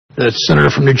The senator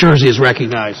from New Jersey is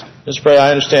recognized. Mr. President,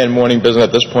 I understand morning business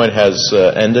at this point has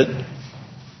ended.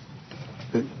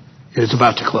 It's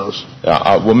about to close.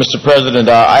 Well, Mr. President,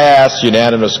 I ask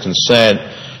unanimous consent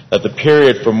that the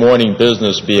period for morning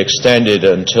business be extended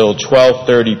until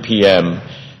 12:30 p.m.,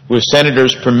 with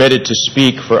senators permitted to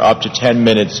speak for up to 10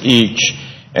 minutes each.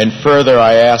 And further,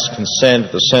 I ask consent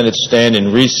that the Senate stand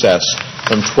in recess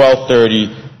from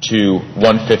 12:30 to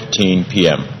 1:15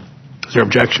 p.m. Is there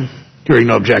objection? Hearing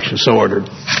no objection, so ordered.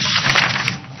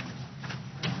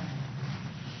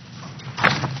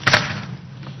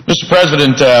 Mr.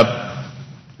 President,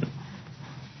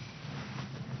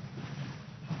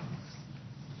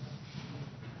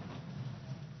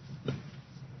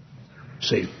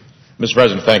 Mr.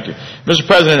 President, thank you. Mr.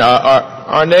 President,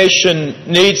 our nation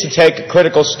needs to take a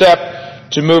critical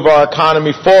step to move our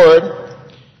economy forward.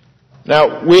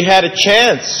 Now, we had a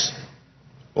chance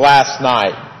last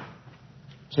night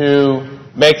to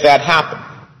make that happen.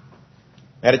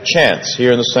 We had a chance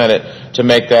here in the Senate to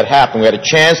make that happen. We had a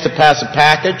chance to pass a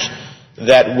package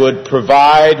that would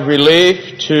provide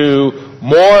relief to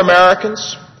more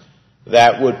Americans,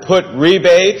 that would put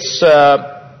rebates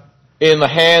in the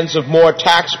hands of more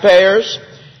taxpayers,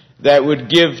 that would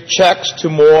give checks to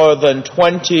more than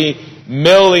 20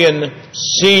 million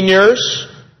seniors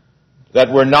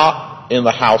that were not in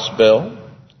the House bill,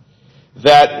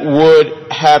 that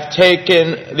would have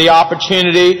taken the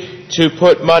opportunity to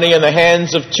put money in the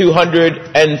hands of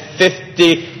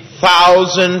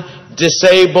 250,000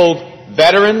 disabled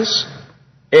veterans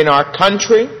in our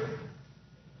country,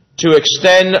 to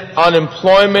extend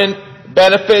unemployment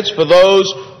benefits for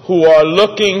those who are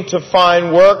looking to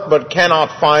find work but cannot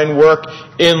find work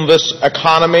in this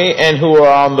economy and who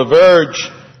are on the verge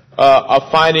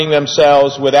of finding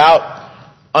themselves without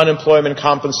unemployment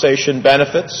compensation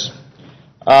benefits,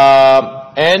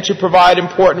 and to provide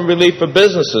important relief for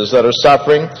businesses that are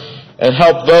suffering and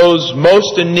help those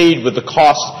most in need with the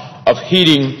cost of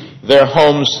heating their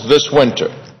homes this winter.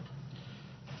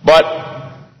 But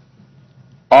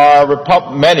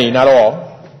many, not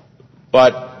all,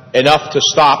 but enough to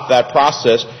stop that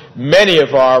process, many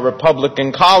of our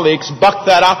Republican colleagues bucked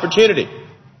that opportunity.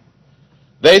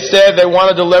 They said they want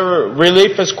to deliver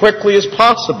relief as quickly as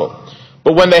possible.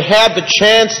 But when they had the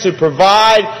chance to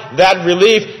provide that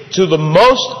relief to the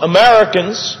most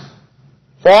Americans,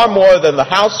 far more than the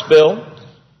House bill,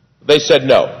 they said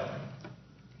no.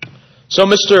 So,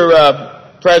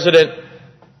 Mr. President,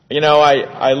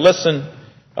 I listen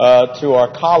to our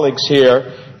colleagues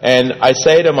here, and I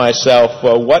say to myself,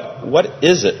 well, what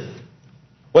is it?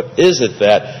 What is it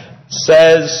that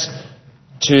says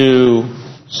to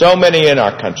so many in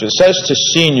our country, says to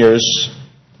seniors,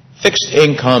 fixed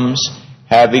incomes,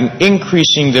 having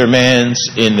increasing demands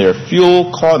in their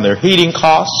fuel cost, and their heating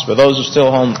costs for those who still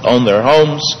own their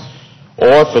homes,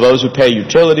 or for those who pay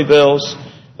utility bills,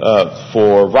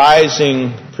 for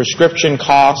rising prescription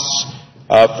costs,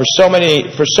 for so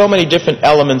many different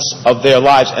elements of their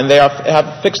lives, and they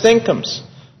have fixed incomes.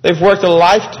 They've worked a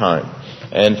lifetime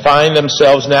and find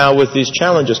themselves now with these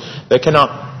challenges. They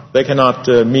cannot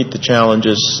meet the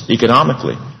challenges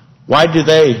economically. Why do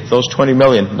those 20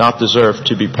 million, not deserve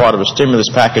to be part of a stimulus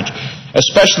package,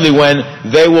 especially when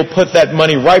they will put that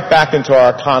money right back into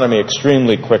our economy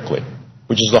extremely quickly,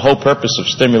 which is the whole purpose of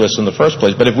stimulus in the first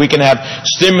place? But if we can have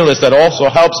stimulus that also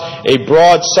helps a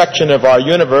broad section of our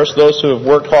universe, those who have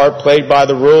worked hard, played by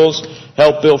the rules,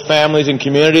 helped build families and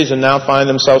communities, and now find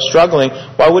themselves struggling,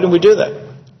 why wouldn't we do that?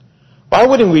 Why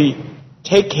wouldn't we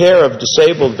take care of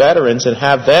disabled veterans and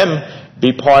have them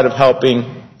be part of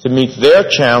helping to meet their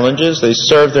challenges? They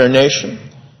serve their nation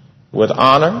with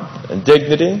honor and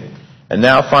dignity, and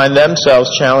now find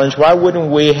themselves challenged. Why wouldn't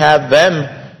we have them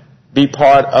be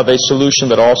part of a solution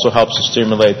that also helps to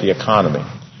stimulate the economy?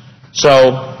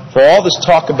 So, for all this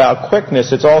talk about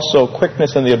quickness, it's also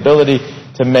quickness in the ability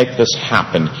to make this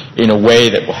happen in a way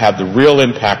that will have the real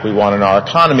impact we want in our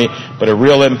economy, but a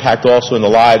real impact also in the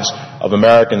lives of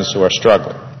Americans who are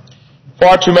struggling.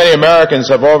 Far too many Americans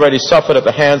have already suffered at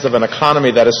the hands of an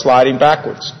economy that is sliding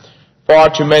backwards. Far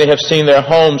too many have seen their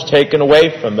homes taken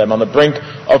away from them on the brink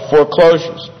of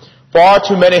foreclosures. Far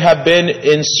too many have been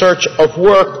in search of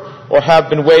work or have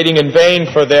been waiting in vain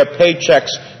for their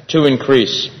paychecks to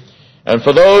increase. And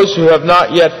for those who have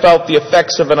not yet felt the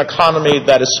effects of an economy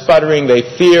that is sputtering, they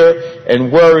fear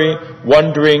and worry,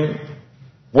 wondering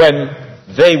when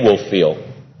they will feel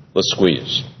the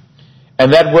squeeze.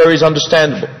 And that worry is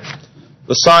understandable.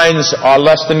 The signs are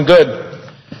less than good.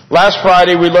 Last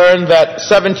Friday, we learned that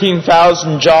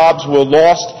 17,000 jobs were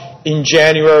lost in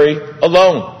January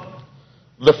alone,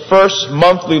 the first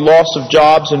monthly loss of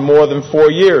jobs in more than 4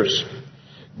 years.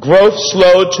 Growth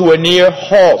slowed to a near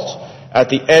halt at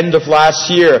the end of last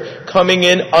year, coming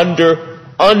in under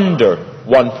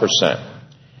 1%.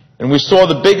 And we saw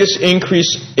the biggest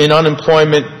increase in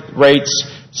unemployment rates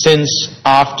since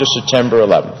after September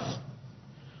 11th.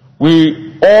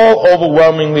 We all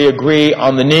overwhelmingly agree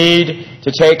on the need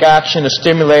to take action to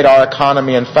stimulate our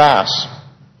economy and fast.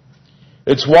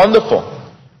 It's wonderful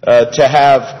to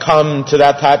have come to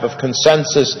that type of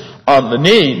consensus on the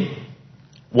need.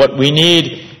 What we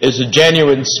need is a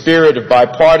genuine spirit of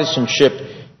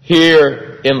bipartisanship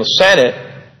here in the Senate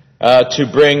to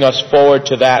bring us forward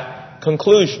to that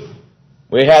conclusion.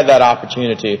 We had that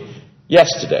opportunity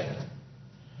yesterday.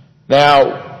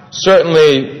 Now,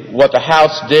 certainly what the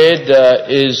House did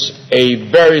is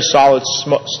a very solid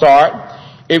start.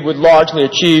 It would largely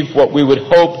achieve what we would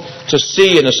hope to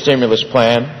see in a stimulus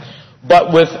plan,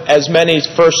 but with as many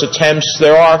first attempts,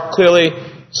 there are clearly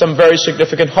some very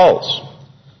significant holes.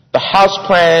 The House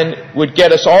plan would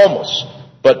get us almost,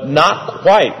 but not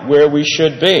quite where we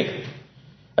should be.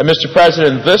 And Mr.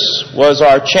 President, this was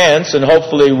our chance, and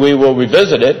hopefully we will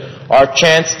revisit it, our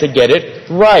chance to get it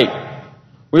right.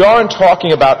 We aren't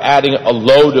talking about adding a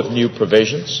load of new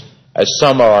provisions, as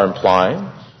some are implying.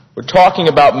 We're talking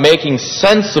about making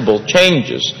sensible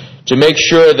changes to make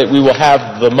sure that we will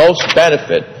have the most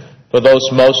benefit for those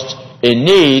most in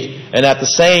need, and at the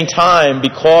same time,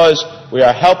 because we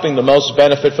are helping the most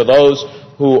benefit for those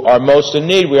who are most in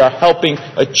need, we are helping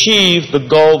achieve the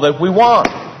goal that we want,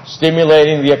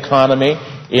 stimulating the economy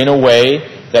in a way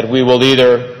that we will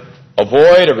either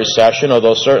avoid a recession,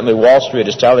 although certainly Wall Street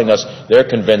is telling us they're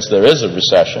convinced there is a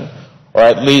recession, or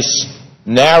at least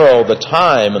narrow the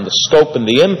time and the scope and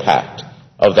the impact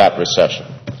of that recession.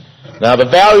 Now, the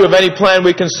value of any plan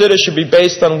we consider should be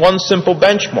based on one simple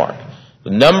benchmark: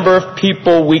 the number of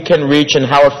people we can reach and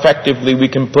how effectively we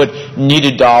can put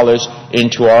needed dollars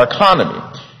into our economy.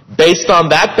 Based on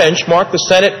that benchmark, the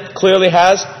Senate clearly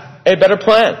has a better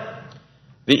plan.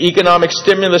 The economic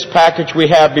stimulus package we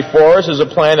have before us is a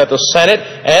plan that the Senate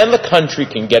and the country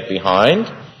can get behind.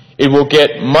 It will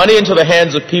get money into the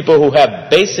hands of people who have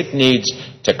basic needs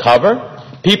to cover,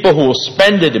 people who will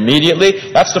spend it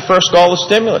immediately. That's the first goal of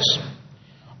stimulus.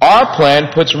 Our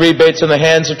plan puts rebates in the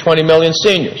hands of 20 million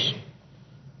seniors.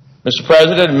 Mr.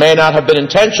 President, it may not have been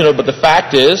intentional, but the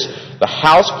fact is the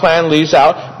House plan leaves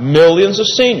out millions of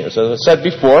seniors, as I said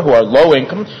before, who are low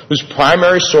income, whose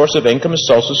primary source of income is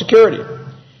Social Security.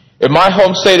 In my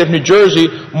home state of New Jersey,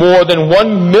 more than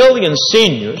 1 million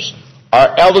seniors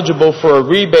are eligible for a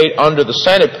rebate under the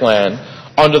Senate plan.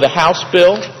 Under the House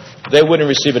bill, they wouldn't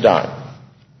receive a dime.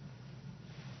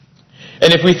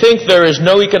 And if we think there is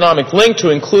no economic link to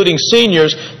including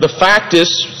seniors, the fact is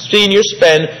seniors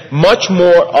spend much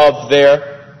more of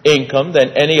their income than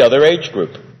any other age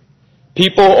group.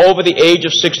 People over the age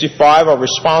of 65 are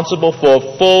responsible for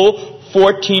a full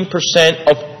 14%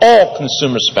 of all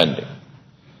consumer spending.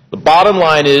 The bottom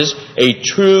line is a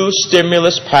true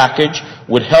stimulus package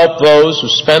would help those who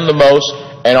spend the most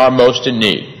and are most in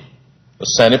need. The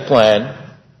Senate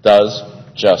plan does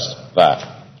just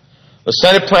that. The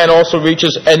Senate plan also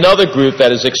reaches another group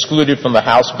that is excluded from the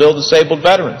House bill: disabled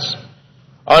veterans.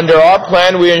 Under our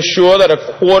plan, we ensure that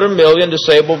 250,000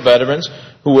 disabled veterans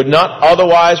who would not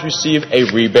otherwise receive a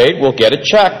rebate will get a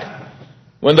check.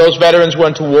 When those veterans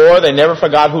went to war, they never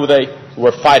forgot who they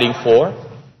were fighting for,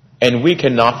 and we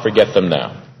cannot forget them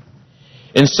now.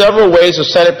 In several ways, the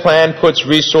Senate plan puts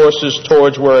resources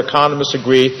towards where economists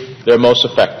agree they're most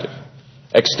effective: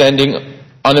 extending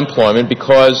unemployment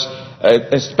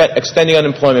extending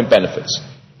unemployment benefits.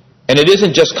 And it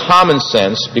isn't just common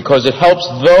sense, because it helps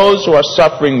those who are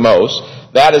suffering most.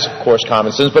 That is, of course,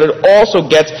 common sense, but it also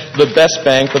gets the best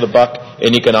bang for the buck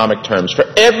in economic terms. For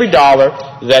every dollar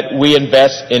that we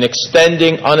invest in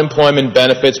extending unemployment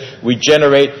benefits, we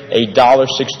generate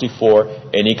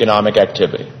 $1.64 in economic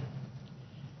activity.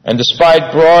 And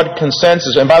despite broad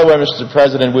consensus, and by the way, Mr.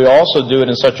 President, we also do it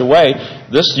in such a way,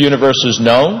 this universe is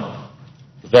known.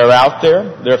 They're out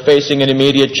there. They're facing an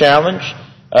immediate challenge.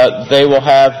 They will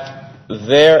have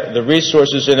the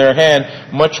resources in their hand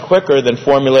much quicker than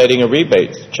formulating a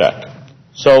rebate check.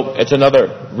 So it's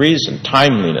another reason: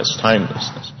 timeliness.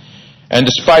 And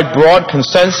despite broad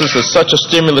consensus that such a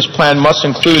stimulus plan must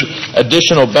include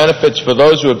additional benefits for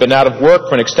those who have been out of work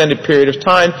for an extended period of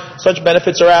time, such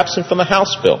benefits are absent from the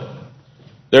House bill.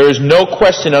 There is no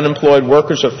question unemployed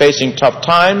workers are facing tough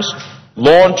times.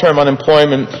 Long-term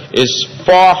unemployment is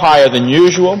far higher than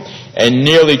usual, and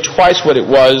nearly twice what it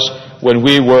was when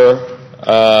we were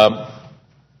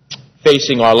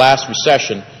facing our last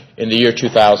recession in the year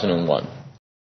 2001.